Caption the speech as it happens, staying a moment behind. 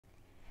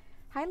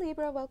Hi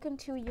Libra, welcome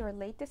to your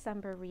late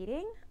December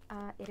reading.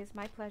 It is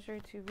my pleasure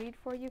to read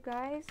for you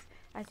guys.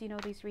 As you know,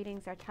 these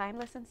readings are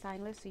timeless and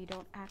signless, so you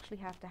don't actually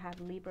have to have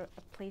Libra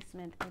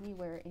placement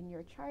anywhere in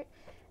your chart,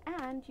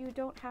 and you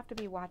don't have to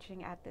be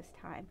watching at this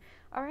time.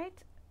 All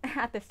right?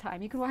 At this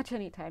time. You can watch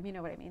anytime, you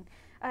know what I mean.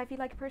 If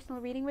you'd like a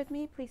personal reading with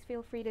me, please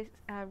feel free to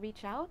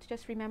reach out.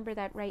 Just remember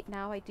that right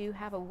now I do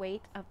have a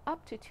wait of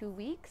up to 2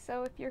 weeks,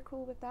 so if you're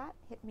cool with that,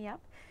 hit me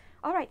up.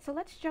 All right, so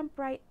let's jump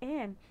right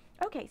in.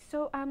 Okay,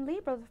 so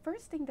Libra, the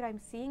first thing that I'm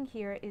seeing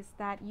here is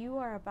that you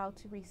are about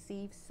to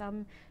receive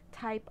some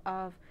type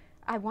of,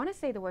 I want to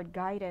say the word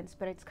guidance,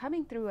 but it's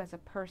coming through as a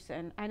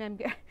person,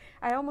 and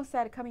I almost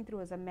said it coming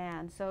through as a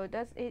man. So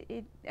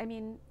I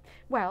mean,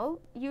 well,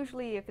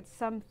 usually if it's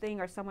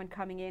something or someone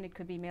coming in, it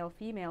could be male,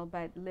 female,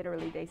 but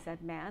literally they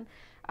said man.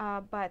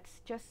 But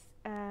just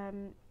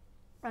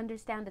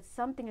understand that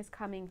something is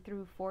coming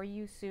through for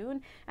you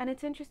soon. And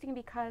it's interesting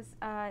because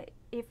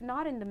if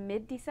not in the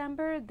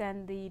mid-December,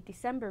 then the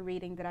December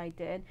reading that I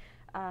did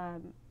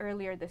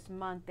earlier this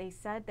month, they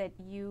said that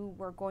you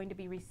were going to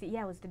be receiving,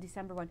 yeah, it was the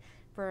December one,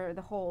 for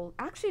the whole,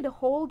 actually the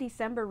whole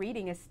December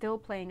reading is still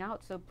playing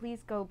out. So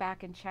please go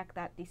back and check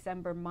that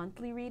December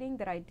monthly reading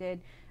that I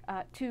did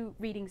 2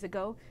 readings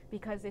ago,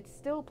 because it's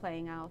still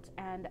playing out.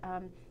 And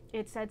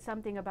it said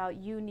something about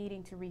you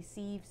needing to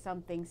receive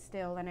something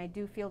still, and I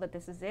do feel that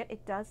this is it.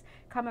 It does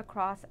come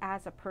across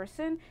as a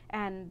person,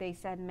 and they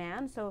said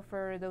man, so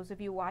for those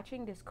of you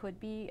watching, this could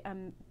be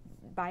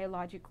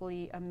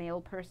biologically a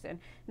male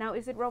person. Now,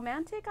 is it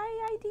romantic?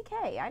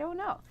 IIDK? I don't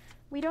know.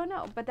 We don't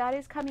know, but that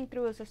is coming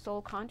through as a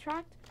soul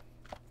contract.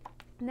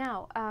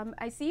 Now,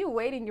 I see you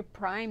waiting, you're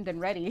primed and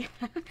ready.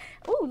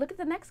 Ooh, look at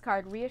the next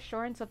card,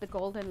 Reassurance of the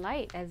Golden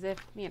Light, as if,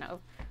 you know,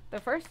 the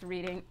first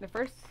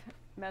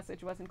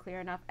message wasn't clear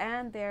enough.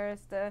 And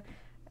there's the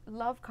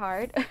love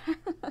card,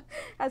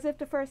 as if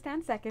the first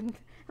and second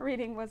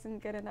reading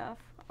wasn't good enough,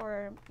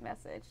 or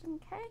message.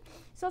 Okay,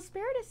 so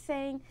Spirit is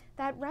saying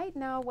that right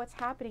now what's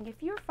happening,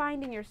 if you're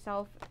finding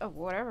yourself,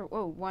 whatever,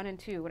 1 and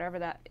 2, whatever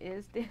that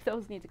is,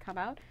 those need to come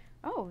out.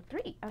 Oh,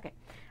 3, okay.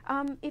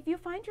 If you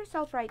find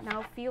yourself right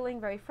now feeling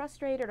very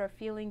frustrated or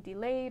feeling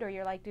delayed, or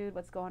you're like, dude,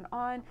 what's going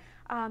on?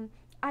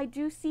 I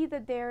do see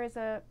that there is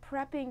a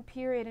prepping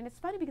period, and it's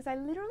funny because I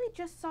literally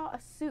just saw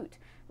a suit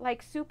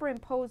like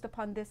superimposed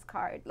upon this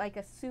card, like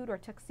a suit or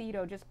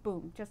tuxedo, just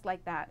boom, just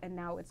like that, and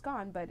now it's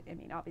gone, but I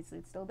mean, obviously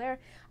it's still there.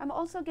 I'm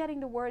also getting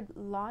the word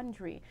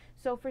laundry.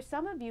 So for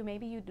some of you,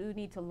 maybe you do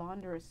need to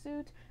launder a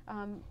suit,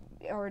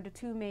 or the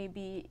two may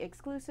be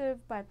exclusive,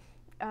 but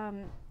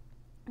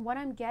what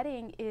I'm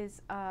getting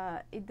is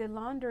the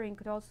laundering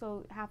could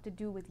also have to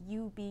do with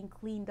you being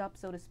cleaned up,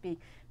 so to speak.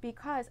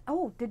 Because,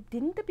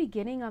 didn't the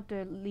beginning of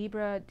the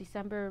Libra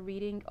December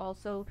reading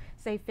also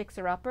say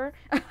fixer-upper?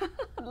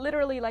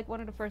 Literally like one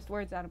of the first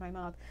words out of my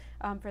mouth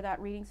for that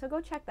reading. So go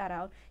check that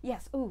out.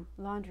 Yes, ooh,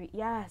 laundry,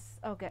 yes.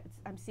 Okay,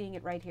 I'm seeing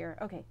it right here.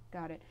 Okay,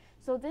 got it.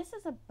 So this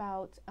is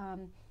about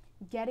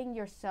getting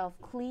yourself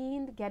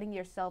cleaned, getting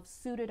yourself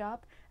suited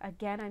up.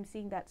 Again, I'm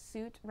seeing that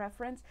suit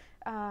reference.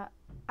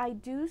 I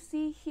do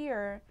see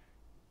here,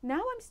 now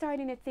I'm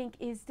starting to think,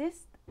 is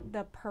this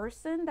the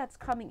person that's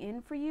coming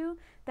in for you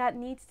that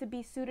needs to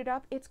be suited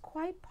up? It's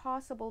quite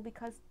possible,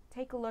 because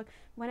take a look,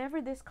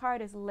 whenever this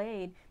card is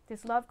laid,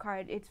 this love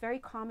card, it's very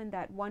common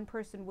that one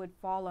person would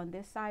fall on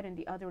this side and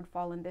the other would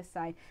fall on this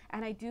side.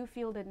 And I do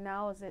feel that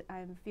now, as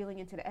I'm feeling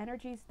into the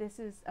energies, this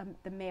is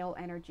the male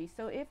energy.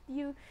 So if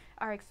you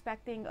are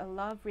expecting a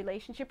love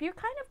relationship, you're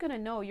kind of going to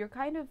know, you're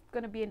kind of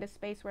going to be in the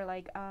space where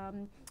like,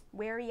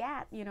 where are you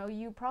at? You know,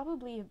 you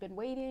probably have been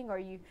waiting, or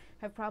you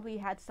have probably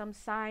had some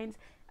signs.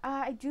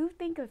 I do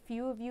think a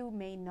few of you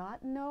may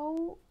not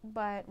know,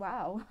 but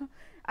wow,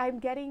 I'm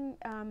getting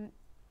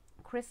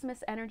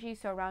Christmas energy,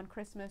 so around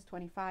Christmas,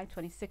 25,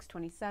 26,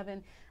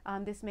 27.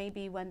 This may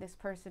be when this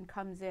person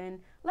comes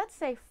in, let's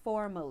say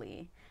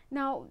formally.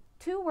 Now,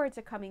 2 words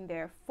are coming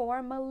there.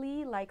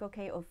 Formally, like,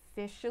 okay,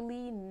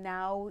 officially,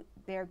 now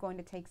they're going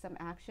to take some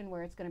action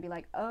where it's going to be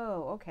like,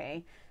 oh,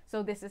 okay,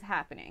 so this is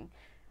happening.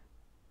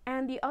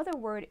 And the other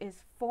word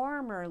is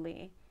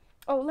formerly.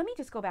 Oh, let me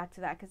just go back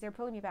to that because they're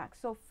pulling me back.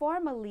 So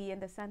formally, in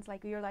the sense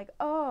like you're like,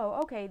 oh,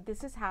 okay,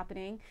 this is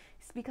happening.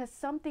 It's because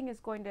something is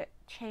going to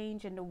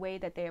change in the way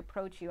that they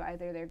approach you.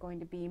 Either they're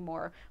going to be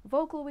more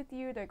vocal with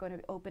you, they're going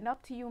to open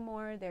up to you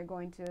more, they're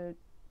going to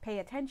pay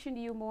attention to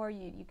you more.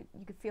 You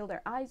could feel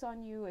their eyes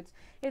on you.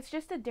 It's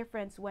just a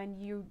difference when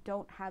you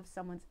don't have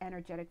someone's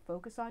energetic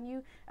focus on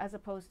you, as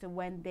opposed to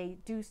when they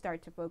do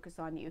start to focus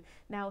on you.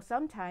 Now,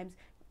 sometimes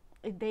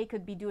they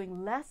could be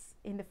doing less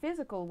in the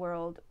physical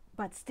world,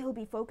 but still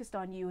be focused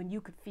on you and you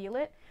could feel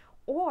it.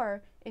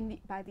 Or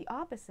by the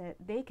opposite,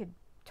 they could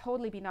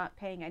totally be not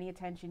paying any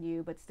attention to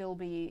you, but still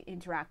be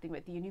interacting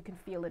with you, and you can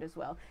feel it as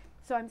well.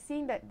 So I'm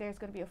seeing that there's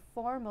going to be a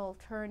formal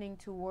turning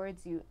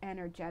towards you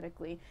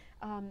energetically.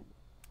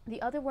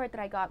 The other word that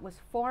I got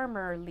was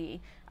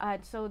formerly.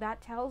 So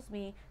that tells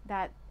me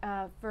that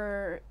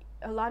for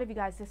a lot of you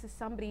guys, this is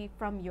somebody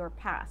from your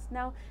past.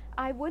 Now,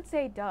 I would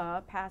say,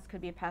 duh, past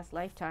could be a past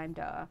lifetime,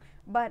 duh.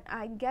 But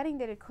I'm getting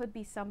that it could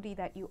be somebody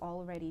that you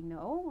already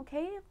know,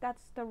 okay?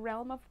 That's the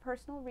realm of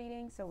personal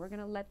reading, so we're going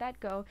to let that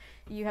go.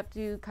 You have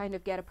to kind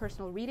of get a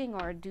personal reading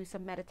or do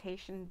some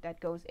meditation that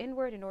goes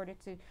inward in order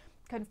to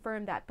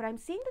confirm that. But I'm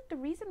seeing that the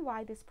reason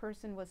why this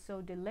person was so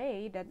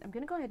delayed, and I'm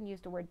going to go ahead and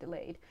use the word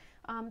delayed.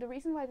 The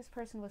reason why this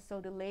person was so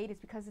delayed is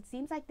because it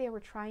seems like they were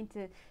trying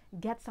to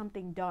get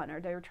something done, or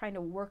they were trying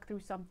to work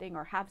through something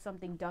or have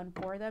something done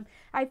for them.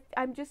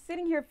 I'm just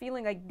sitting here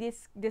feeling like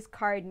this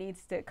card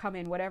needs to come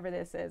in, whatever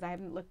this is. I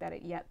haven't looked at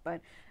it yet,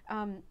 but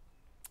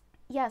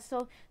yeah,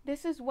 so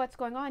this is what's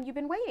going on. You've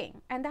been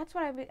waiting. And that's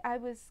what I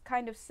was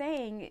kind of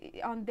saying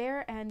on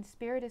their end.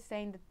 Spirit is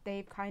saying that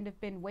they've kind of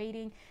been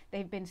waiting.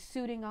 They've been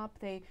suiting up.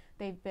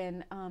 They've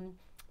been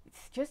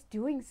just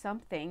doing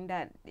something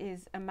that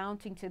is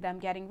amounting to them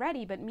getting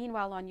ready. But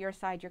meanwhile, on your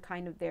side, you're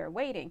kind of there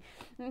waiting.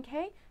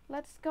 Okay,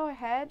 let's go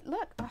ahead.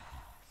 Look,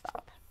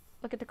 stop.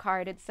 Look at the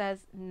card. It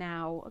says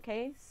now.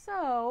 Okay,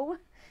 so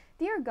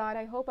dear God,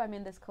 I hope I'm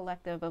in this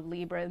collective of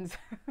Librans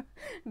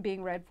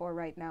being read for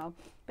right now.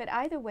 But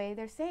either way,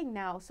 they're saying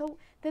now. So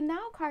the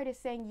now card is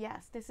saying,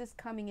 yes, this is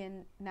coming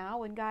in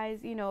now. And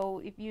guys, you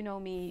know, if you know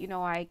me, you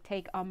know I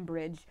take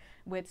umbrage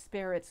with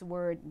Spirit's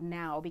word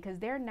now, because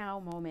their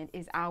now moment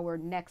is our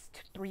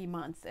next 3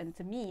 months. And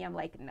to me, I'm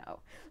like,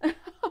 no.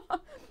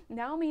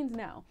 Now means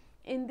now.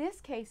 In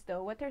this case,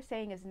 though, what they're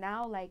saying is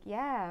now, like,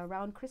 yeah,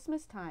 around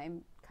Christmas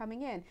time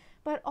coming in.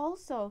 But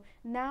also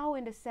now,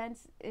 in the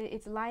sense,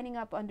 it's lining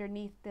up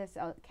underneath this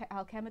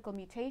alchemical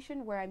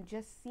mutation, where I'm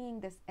just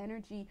seeing this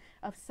energy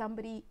of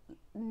somebody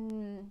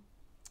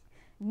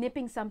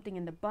nipping something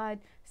in the bud,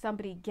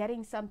 somebody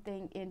getting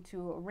something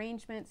into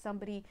arrangement,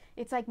 somebody,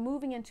 it's like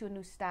moving into a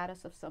new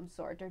status of some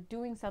sort, or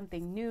doing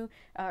something new,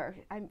 or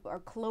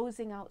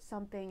closing out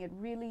something. It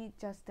really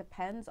just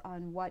depends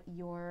on what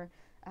your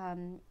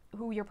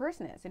who your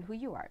person is and who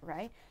you are,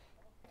 right?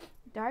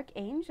 Dark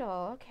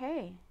Angel,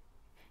 okay.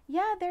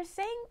 Yeah, they're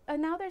saying,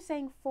 now they're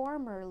saying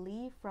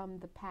formerly from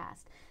the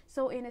past.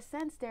 So in a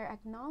sense, they're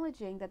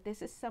acknowledging that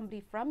this is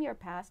somebody from your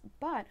past,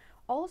 but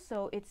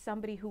also it's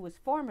somebody who was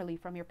formerly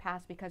from your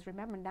past, because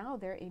remember, now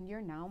they're in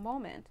your now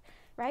moment,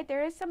 right?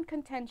 There is some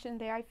contention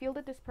there. I feel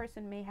that this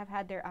person may have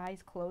had their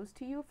eyes closed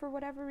to you for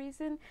whatever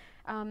reason.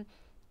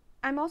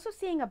 I'm also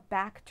seeing a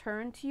back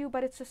turn to you,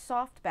 but it's a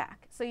soft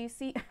back. So you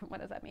see, what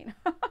does that mean?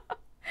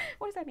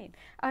 What does that mean?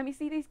 You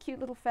see these cute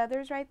little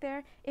feathers right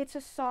there? It's a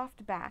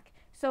soft back.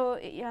 So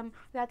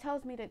that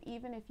tells me that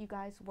even if you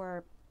guys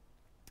were,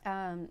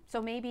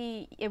 so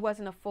maybe it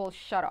wasn't a full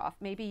shut off.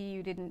 Maybe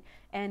you didn't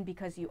end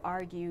because you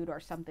argued or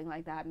something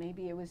like that.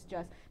 Maybe it was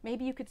just,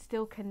 maybe you could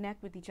still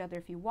connect with each other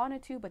if you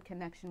wanted to, but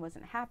connection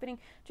wasn't happening.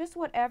 Just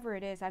whatever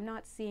it is, I'm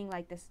not seeing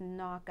like this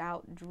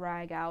knockdown,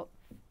 drag out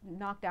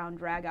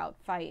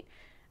fight,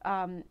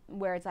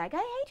 where it's like, I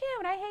hate you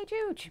and I hate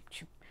you.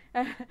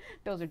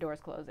 Those are doors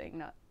closing,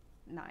 not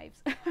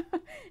knives.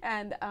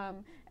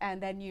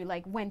 And then you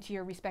like went to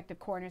your respective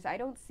corners. I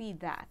don't see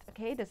that.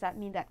 Okay, does that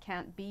mean that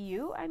can't be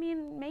you? I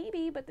mean,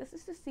 maybe, but this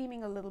is just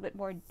seeming a little bit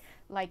more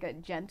like a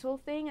gentle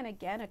thing, and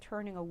again, a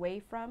turning away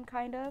from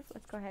kind of.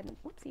 Let's go ahead and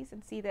whoopsies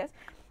and see this.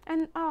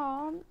 And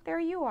there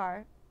you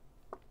are.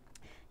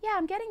 Yeah,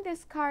 I'm getting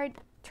this card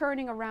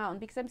turning around,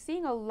 because I'm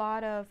seeing a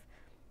lot of,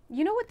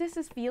 you know what this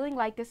is feeling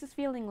like? This is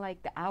feeling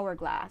like the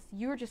hourglass.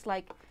 You're just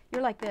like,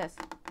 you're like this.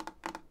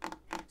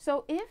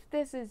 So if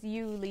this is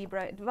you,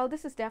 Libra, well,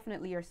 this is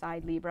definitely your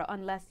side, Libra,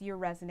 unless you're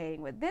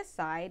resonating with this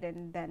side,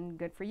 and then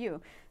good for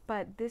you.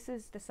 But this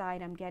is the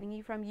side I'm getting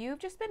you from. You've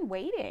just been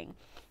waiting.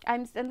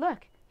 And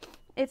look,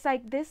 it's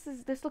like this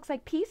looks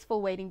like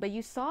peaceful waiting, but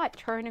you saw it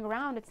turning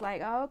around. It's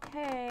like,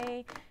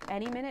 okay,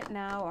 any minute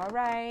now, all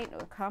right,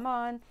 come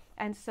on.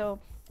 And so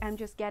I'm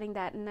just getting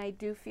that, and I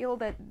do feel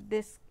that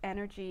this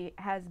energy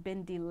has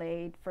been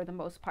delayed for the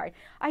most part.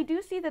 I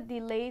do see that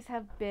delays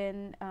have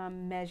been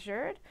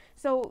measured.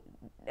 So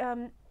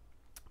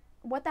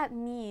what that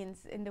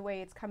means in the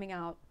way it's coming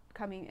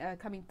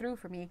through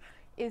for me,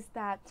 is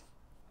that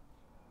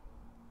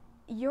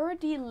your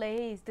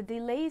delays, the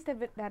delays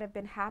that have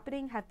been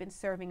happening, have been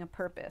serving a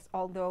purpose.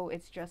 Although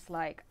it's just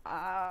like,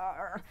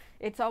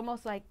 it's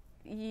almost like,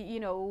 you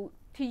know,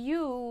 to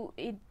you,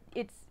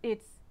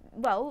 it's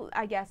well,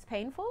 I guess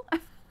painful,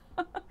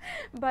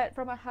 but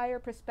from a higher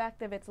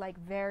perspective, it's like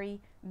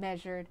very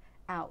measured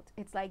out.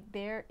 It's like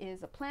there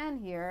is a plan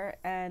here,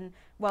 and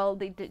well,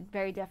 the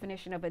very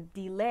definition of a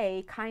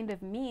delay kind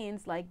of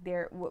means like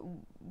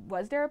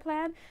was there a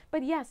plan?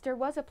 But yes, there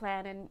was a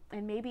plan,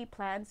 and maybe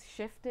plans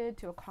shifted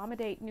to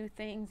accommodate new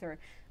things, or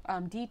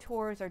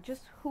detours, or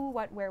just who,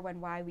 what, where, when,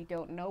 why, we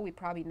don't know. We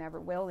probably never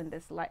will in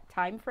this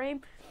time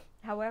frame.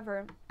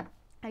 However,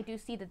 I do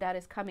see that that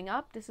is coming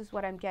up. This is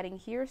what I'm getting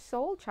here,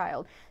 soul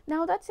child.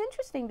 Now that's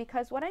interesting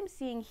because what I'm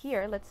seeing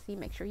here, let's see,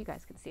 make sure you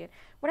guys can see it.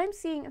 What I'm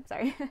seeing, I'm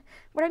sorry,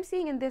 what I'm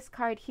seeing in this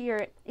card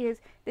here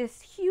is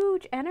this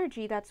huge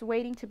energy that's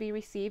waiting to be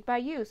received by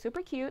you.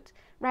 Super cute,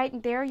 right?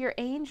 And there are your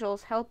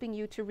angels helping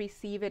you to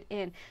receive it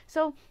in.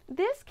 So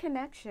this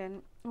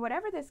connection,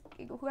 whoever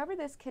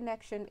this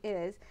connection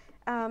is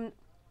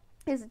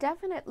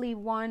definitely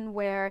one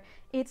where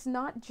it's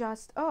not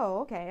just,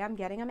 oh, okay, I'm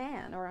getting a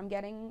man or I'm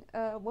getting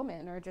a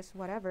woman or just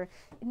whatever.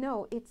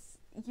 No,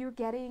 you're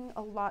getting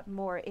a lot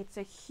more. It's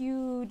a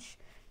huge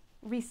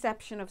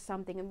reception of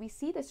something. And we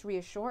see this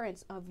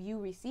reassurance of you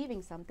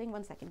receiving something.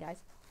 One second, guys.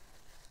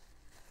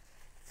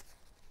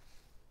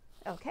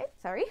 Okay,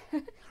 sorry.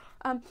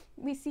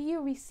 We see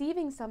you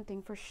receiving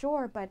something for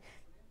sure, but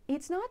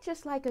it's not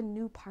just like a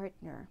new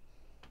partner.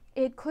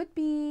 It could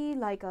be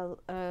like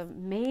a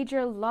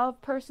major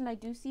love person. I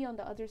do see on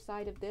the other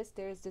side of this,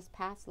 there's this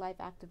past life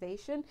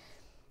activation.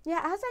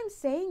 Yeah, as I'm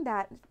saying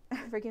that,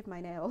 forgive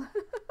my nail.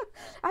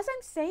 As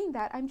I'm saying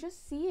that, I'm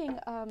just seeing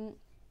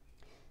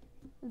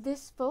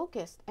this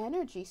focused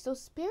energy. So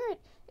Spirit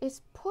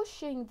is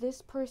pushing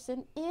this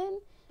person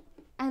in,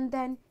 and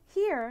then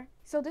here,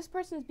 so this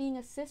person is being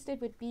assisted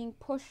with being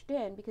pushed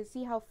in, because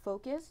see how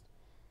focused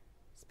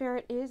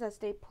Spirit is as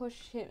they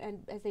push him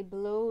and as they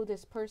blow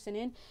this person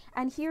in.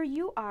 And here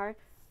you are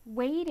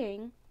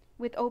waiting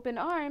with open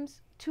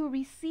arms to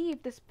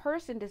receive this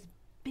person, this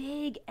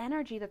big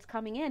energy that's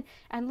coming in.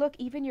 And look,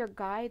 even your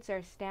guides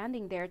are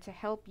standing there to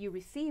help you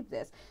receive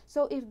this.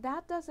 So if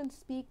that doesn't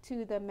speak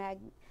to the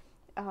magnanimity,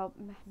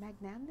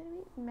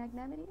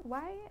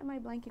 why am I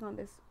blanking on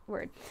this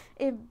word?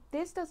 If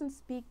this doesn't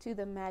speak to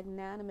the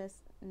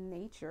magnanimous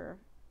nature,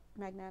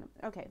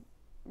 okay,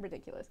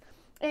 ridiculous.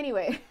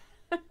 Anyway,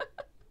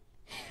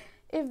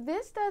 if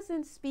this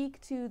doesn't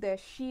speak to the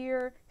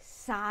sheer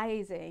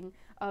sizing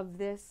of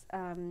this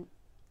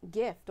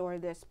gift or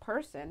this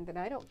person, then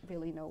I don't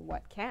really know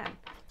what can.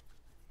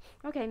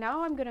 Okay,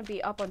 now I'm going to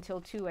be up until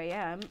 2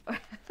 a.m.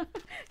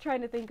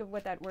 trying to think of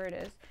what that word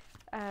is.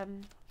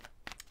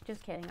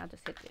 Just kidding, I'll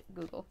just hit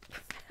Google.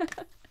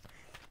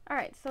 All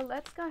right, so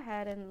let's go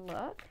ahead and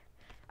look.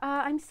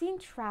 I'm seeing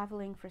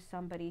traveling for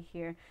somebody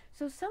here.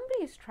 So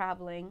somebody is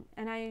traveling,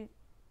 and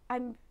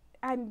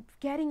I'm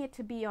getting it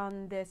to be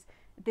on this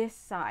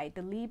side,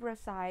 the Libra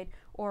side,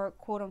 or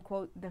quote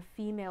unquote the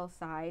female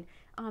side.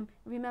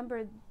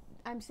 Remember,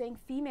 I'm saying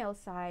female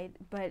side,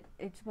 but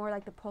it's more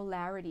like the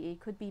polarity.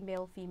 It could be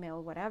male,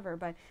 female, whatever.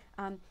 But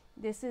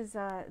this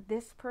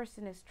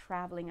person is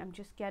traveling. I'm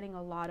just getting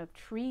a lot of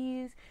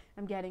trees.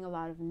 I'm getting a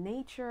lot of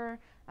nature.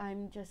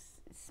 I'm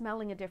just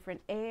smelling a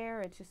different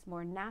air. It's just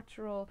more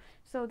natural.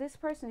 So this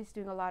person is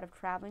doing a lot of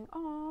traveling.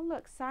 Oh,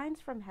 look,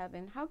 signs from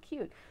heaven. How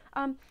cute.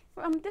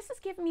 This is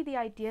giving me the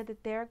idea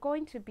that they're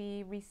going to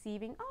be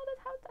receiving. Oh,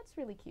 that's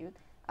really cute.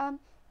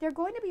 They're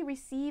going to be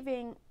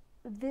receiving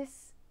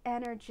this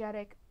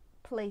energetic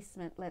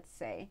placement, let's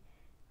say,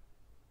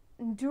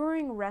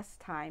 during rest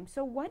time.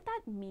 So what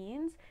that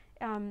means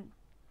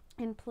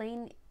in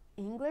plain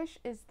English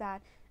is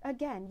that,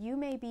 again, you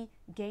may be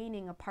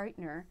gaining a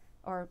partner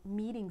or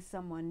meeting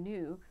someone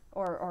new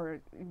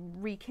or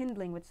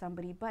rekindling with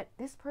somebody, but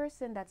this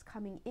person that's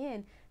coming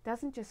in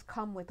doesn't just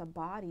come with a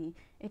body.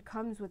 It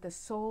comes with a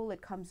soul.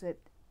 It comes with,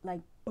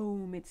 like,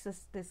 boom, it's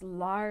just this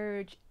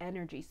large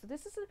energy. So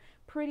this is a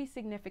pretty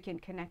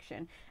significant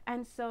connection.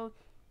 And so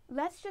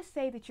let's just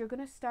say that you're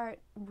going to start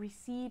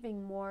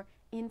receiving more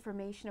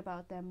information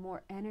about them,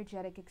 more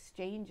energetic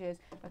exchanges.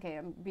 Okay,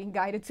 I'm being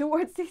guided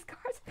towards these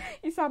cards.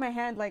 You saw my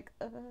hand, like,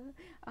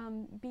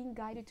 being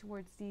guided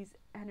towards these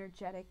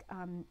energetic,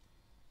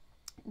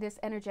 this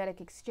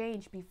energetic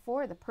exchange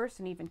before the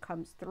person even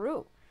comes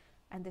through.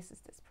 And this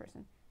is this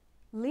person.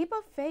 Leap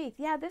of faith.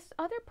 Yeah, this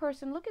other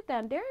person, look at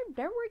them.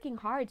 They're working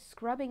hard,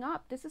 scrubbing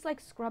up. This is like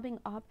scrubbing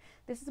up.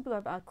 This is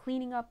about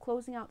cleaning up,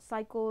 closing out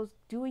cycles,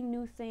 doing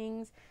new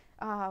things,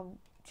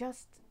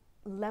 just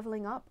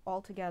leveling up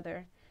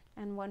altogether.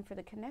 And one for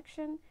the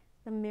connection,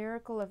 the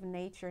miracle of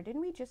nature.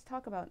 Didn't we just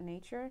talk about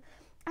nature?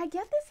 I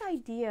get this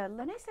idea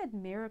when I said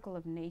miracle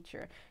of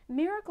nature.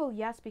 Miracle,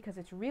 yes, because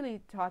it's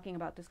really talking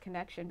about this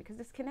connection, because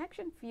this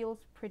connection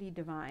feels pretty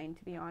divine,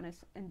 to be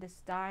honest, and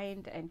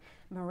destined and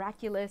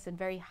miraculous and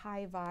very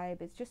high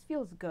vibe. It just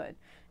feels good,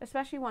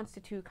 especially once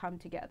the two come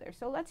together.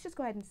 So let's just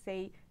go ahead and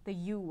say the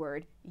U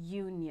word,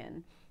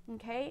 union,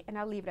 okay? And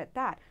I'll leave it at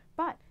that.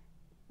 But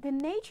the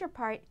nature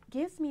part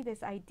gives me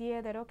this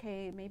idea that,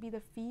 okay, maybe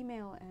the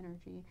female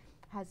energy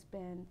has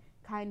been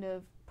kind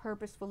of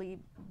purposefully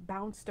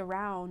bounced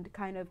around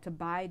kind of to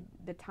bide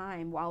the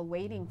time while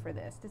waiting for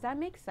this. Does that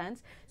make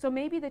sense? So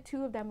maybe the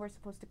two of them were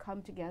supposed to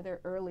come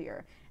together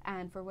earlier,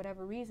 and for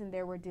whatever reason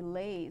there were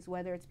delays,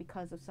 whether it's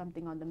because of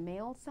something on the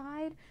male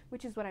side,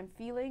 which is what I'm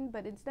feeling,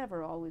 but it's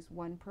never always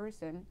one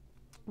person,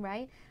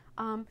 right?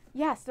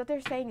 Yes, what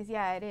they're saying is,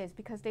 yeah, it is,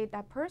 because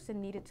that person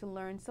needed to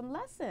learn some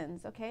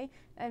lessons, okay,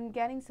 and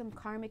getting some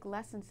karmic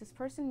lessons. This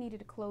person needed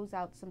to close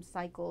out some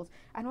cycles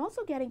and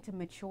also getting to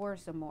mature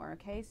some more,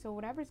 okay. So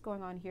whatever's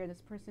going on here,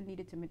 this person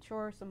needed to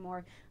mature some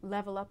more,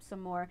 level up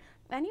some more.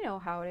 And you know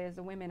how it is,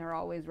 the women are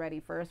always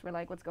ready first. We're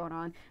like, what's going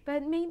on?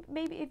 But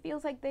maybe it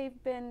feels like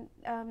they've been,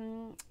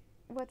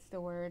 what's the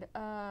word?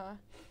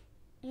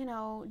 You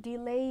know,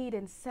 delayed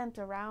and sent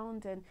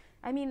around. And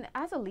I mean,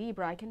 as a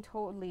Libra, I can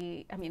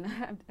totally, I mean,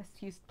 I've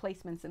used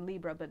placements in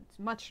Libra, but it's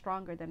much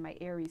stronger than my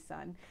Aries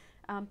sun.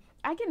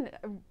 I can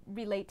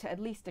relate to at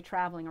least the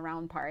traveling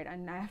around part.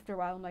 And after a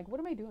while, I'm like, what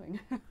am I doing?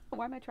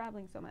 Why am I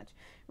traveling so much?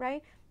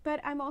 Right? But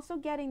I'm also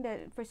getting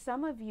that for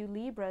some of you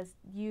Libras,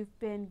 you've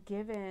been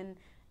given,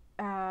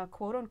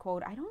 quote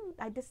unquote,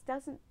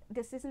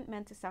 this isn't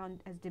meant to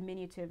sound as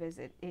diminutive as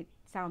it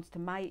sounds to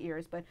my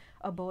ears, but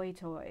a boy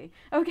toy.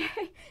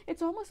 Okay.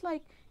 It's almost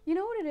like, you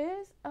know what it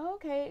is? Oh,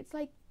 okay. It's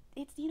like,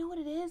 you know what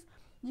it is?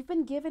 You've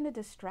been given a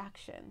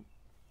distraction.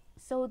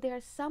 So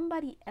there's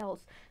somebody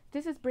else.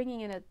 This is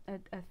bringing in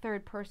a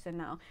third person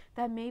now,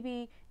 that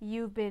maybe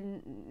you've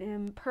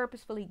been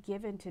purposefully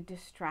given to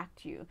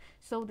distract you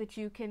so that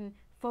you can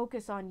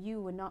focus on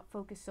you and not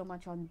focus so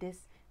much on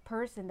this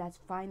person that's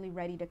finally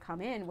ready to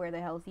come in. Where the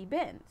hell's he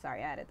been?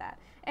 Sorry, I added that.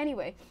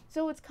 Anyway,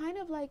 so it's kind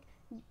of like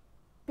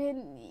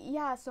been,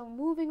 yeah, so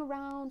moving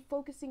around,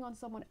 focusing on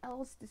someone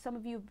else. Some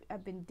of you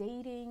have been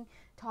dating,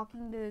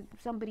 talking to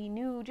somebody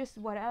new, just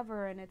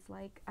whatever. And it's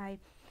like,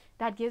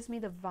 that gives me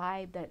the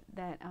vibe that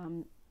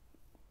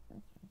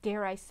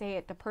dare I say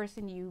it, the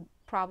person you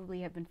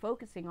probably have been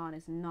focusing on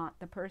is not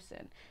the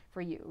person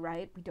for you,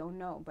 right? We don't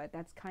know, but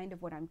that's kind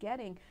of what I'm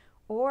getting.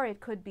 Or it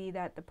could be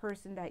that the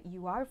person that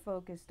you are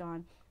focused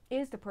on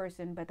is the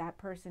person, but that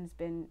person's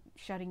been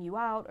shutting you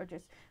out, or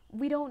just,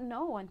 we don't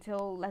know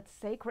until, let's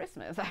say,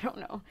 Christmas. I don't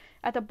know.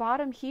 At the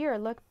bottom here,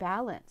 look,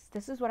 balance.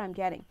 This is what I'm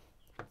getting.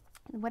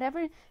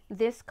 Whatever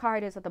this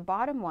card is at the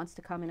bottom wants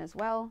to come in as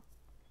well.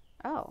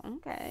 Oh,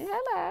 okay.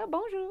 Hello,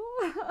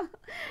 bonjour.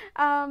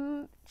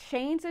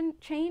 Change and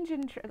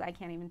I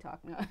can't even talk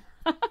now.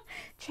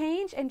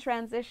 Change and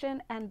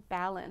transition and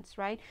balance,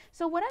 right?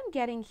 So what I'm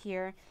getting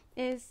here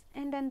is,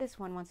 and then this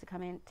one wants to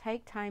come in,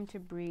 take time to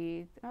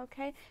breathe.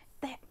 Okay,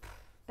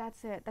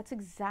 that's it. That's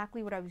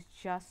exactly what I was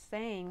just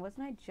saying.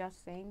 Wasn't I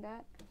just saying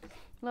that?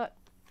 Look,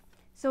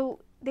 so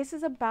this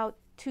is about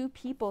two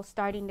people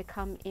starting to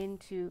come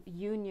into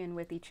union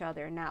with each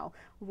other now.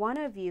 One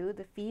of you,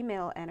 the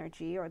female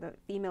energy or the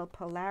female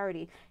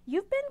polarity,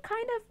 you've been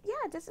kind of,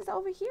 yeah, this is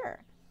over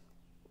here,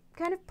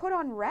 kind of put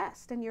on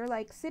rest, and you're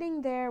like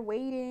sitting there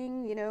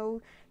waiting, you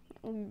know,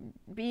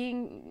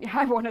 being,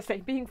 I want to say,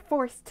 being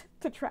forced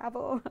to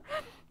travel,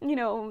 you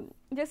know,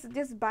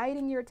 just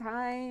biding your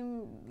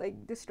time,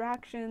 like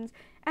distractions.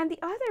 And the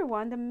other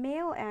one, the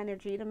male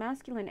energy, the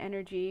masculine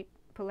energy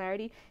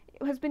polarity,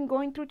 has been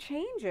going through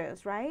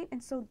changes, right?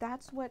 And so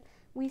that's what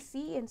we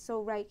see. And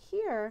so right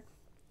here,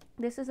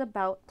 this is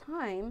about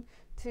time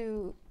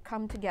to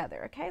come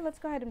together. Okay, let's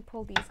go ahead and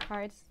pull these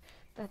cards.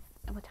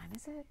 What time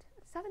is it?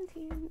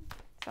 17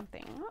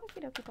 something.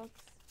 Okie dokie,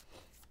 folks.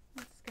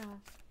 Let's go.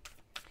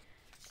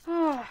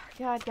 Oh,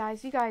 God,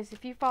 guys. You guys,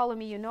 if you follow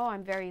me, you know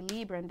I'm very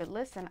Libran. But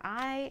listen,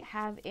 I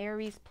have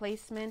Aries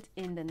placement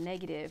in the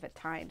negative at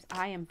times.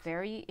 I am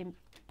very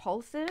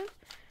impulsive.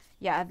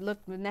 Yeah, look,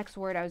 the next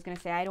word I was going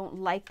to say, I don't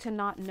like to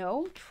not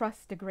know.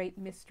 Trust the great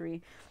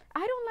mystery.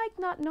 I don't like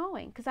not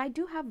knowing, because I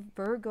do have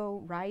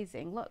Virgo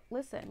rising. Look,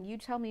 listen, you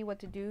tell me what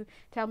to do,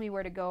 tell me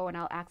where to go, and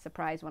I'll act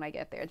surprised when I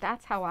get there.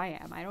 That's how I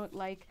am. I don't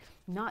like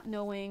not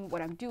knowing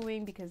what I'm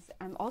doing, because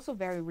I'm also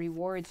very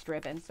rewards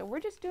driven. So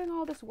we're just doing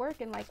all this work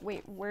and like,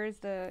 wait, where's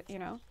the, you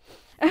know?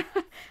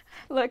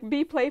 Look,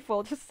 be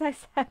playful, just as I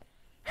said.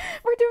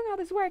 We're doing all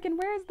this work and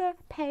where's the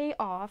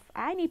payoff?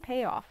 I need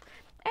payoff.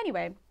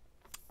 Anyway,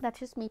 that's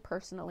just me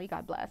personally.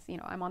 God bless. You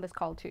know, I'm on this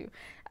call too.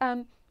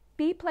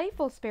 Be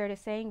playful, Spirit is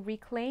saying,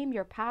 reclaim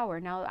your power.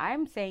 Now,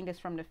 I'm saying this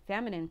from the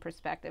feminine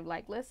perspective.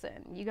 Like,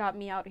 listen, you got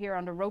me out here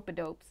on the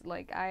rope-a-dopes.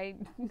 Like, I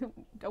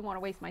don't want to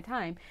waste my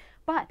time.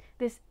 But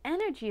this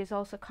energy is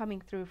also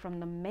coming through from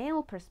the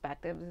male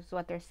perspective, is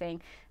what they're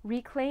saying.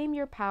 Reclaim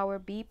your power,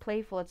 be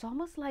playful. It's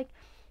almost like,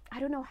 I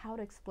don't know how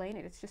to explain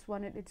it. It's just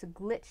it's a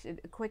glitch,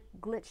 a quick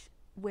glitch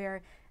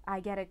where I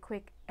get a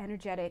quick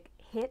energetic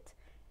hit,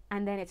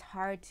 and then it's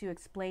hard to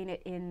explain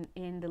it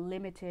in the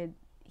limited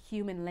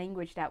human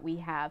language that we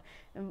have.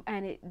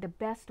 And the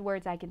best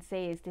words I can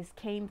say is this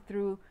came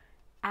through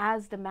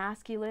as the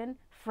masculine,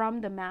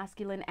 from the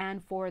masculine,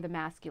 and for the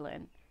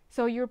masculine.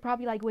 So you're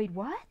probably like, wait,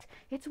 what?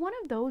 It's one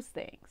of those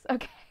things,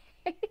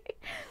 okay?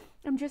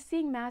 I'm just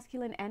seeing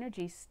masculine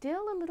energy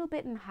still a little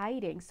bit in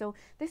hiding. So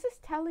this is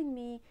telling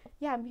me,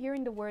 yeah, I'm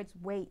hearing the words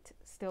wait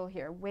still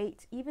here.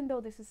 Wait, even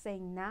though this is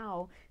saying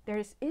now, there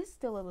is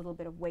still a little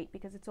bit of wait,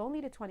 because it's only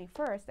the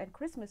 21st and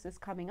Christmas is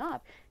coming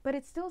up, but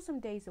it's still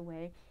some days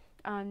away.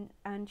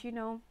 And you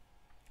know,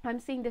 I'm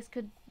seeing this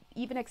could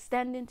even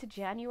extend into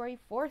January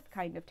 4th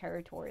kind of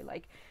territory.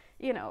 Like,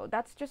 you know,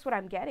 that's just what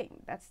I'm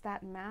getting. That's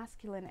that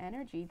masculine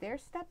energy. They're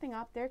stepping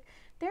up. They're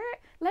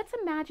let's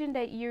imagine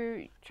that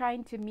you're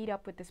trying to meet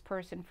up with this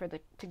person for the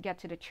to get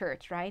to the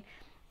church, right?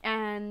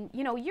 And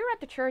you know, you're at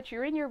the church,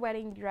 you're in your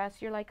wedding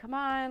dress, you're like, come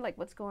on, like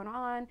what's going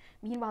on?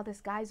 Meanwhile,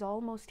 this guy's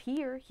almost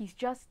here. He's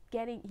just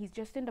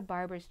in the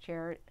barber's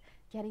chair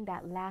getting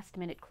that last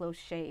minute close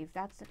shave.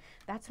 That's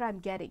what I'm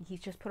getting.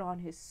 He's just put on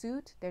his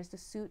suit. There's the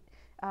suit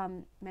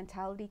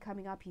mentality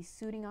coming up. He's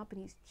suiting up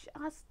and he's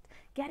just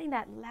getting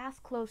that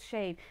last close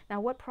shave. Now,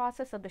 what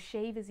process of the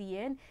shave is he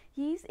in?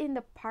 He's in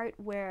the part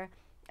where,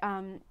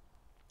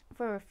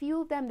 for a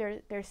few of them,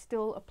 they're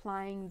still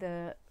applying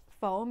the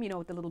foam, you know,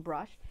 with the little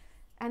brush.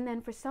 And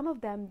then for some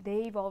of them,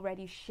 they've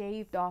already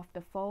shaved off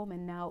the foam,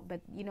 and now,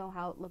 but you know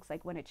how it looks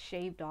like when it's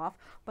shaved off,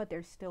 but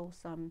there's still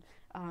some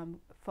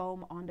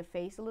foam on the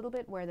face a little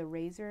bit where the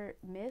razor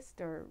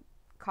missed or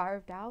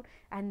carved out,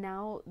 and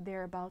now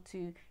they're about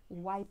to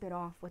wipe it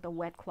off with a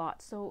wet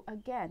cloth. So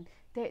again,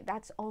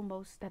 that's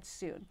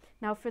soon.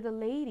 Now for the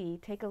lady,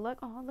 take a look.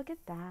 Oh, look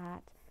at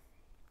that.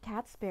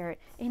 Cat spirit.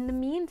 In the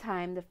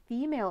meantime, the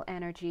female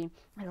energy,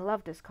 I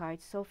love this card,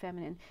 so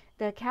feminine.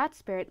 The cat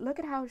spirit, look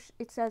at how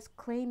it says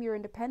claim your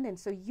independence.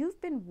 So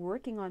you've been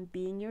working on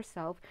being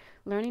yourself,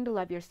 learning to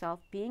love yourself,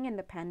 being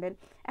independent.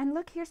 And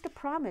look, here's the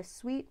promise.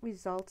 Sweet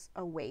results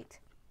await.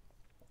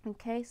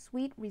 Okay,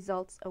 sweet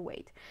results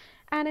await.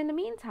 And in the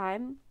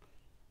meantime,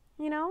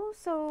 you know,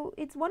 so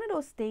it's one of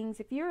those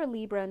things, if you're a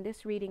Libra and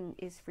this reading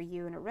is for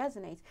you and it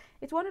resonates,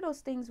 it's one of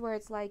those things where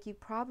it's like you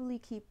probably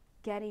keep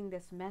getting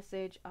this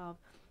message of,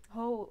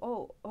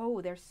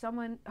 oh, there's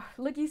someone,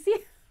 look, you see.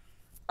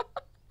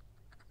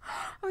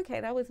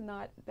 Okay, that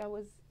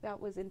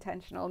was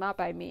intentional, not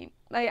by me.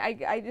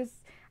 I just,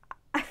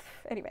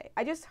 anyway,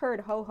 I just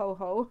heard ho, ho,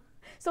 ho.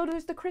 So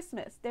there's the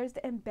Christmas, there's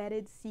the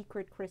embedded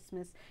secret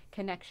Christmas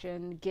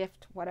connection,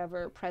 gift,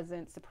 whatever,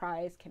 present,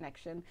 surprise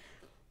connection.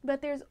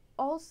 But there's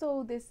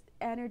also this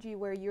energy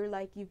where you're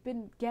like, you've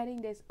been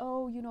getting this,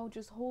 oh, you know,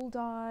 just hold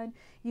on,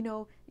 you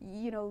know,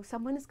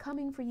 someone is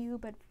coming for you,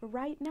 but for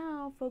right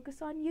now,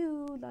 focus on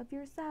you, love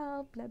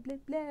yourself, blah, blah,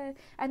 blah.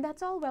 And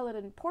that's all well and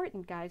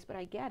important, guys, but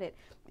I get it.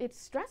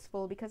 It's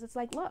stressful because it's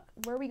like, look,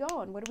 where are we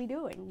going? What are we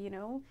doing? You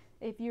know,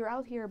 if you're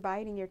out here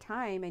biding your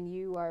time and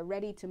you are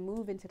ready to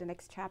move into the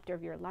next chapter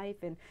of your life,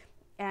 and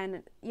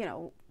you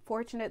know,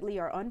 fortunately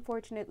or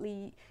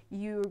unfortunately,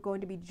 you're going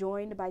to be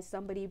joined by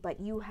somebody, but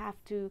you have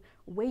to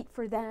wait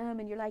for them,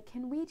 and you're like,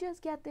 can we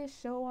just get this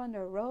show on the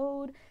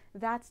road?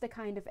 That's the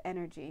kind of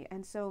energy.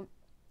 And so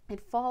it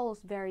falls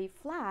very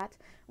flat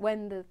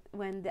when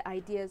the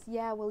idea is,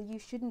 yeah, well, you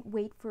shouldn't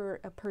wait for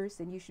a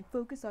person, you should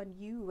focus on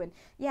you. And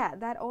yeah,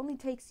 that only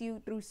takes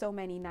you through so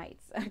many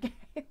nights. Okay.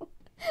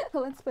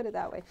 Let's put it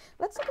that way.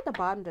 Let's look at the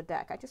bottom of the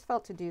deck. I just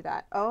felt to do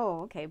that.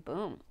 Oh, okay,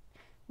 boom.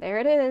 There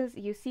it is.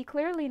 You see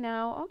clearly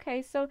now.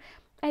 Okay, so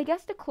I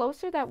guess the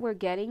closer that we're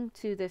getting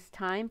to this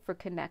time for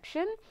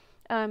connection,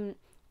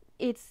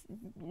 it's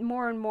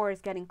more and more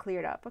is getting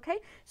cleared up. Okay,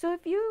 so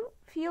if you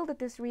feel that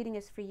this reading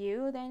is for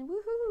you, then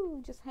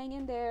woohoo, just hang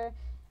in there.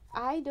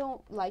 I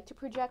don't like to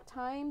project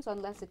times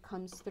unless it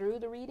comes through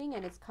the reading,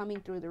 and it's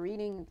coming through the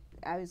reading.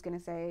 I was going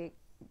to say,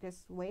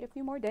 just wait a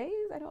few more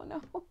days. I don't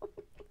know.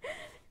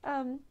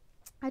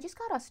 I just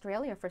got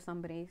Australia for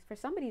somebody. For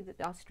somebody,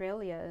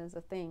 Australia is a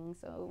thing.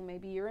 So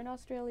maybe you're in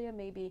Australia.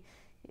 Maybe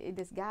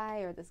this guy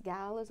or this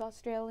gal is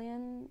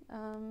Australian.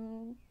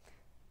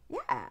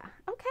 Yeah.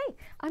 Okay.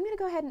 I'm going to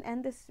go ahead and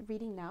end this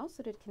reading now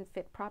so that it can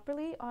fit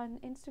properly on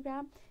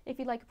Instagram. If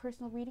you'd like a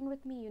personal reading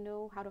with me, you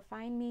know how to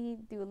find me.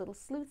 Do a little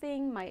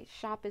sleuthing. My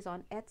shop is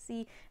on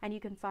Etsy, and you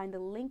can find the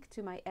link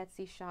to my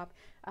Etsy shop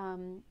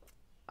on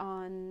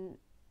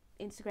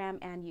Instagram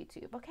and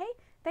YouTube. Okay?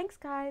 Thanks,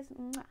 guys.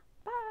 Mwah.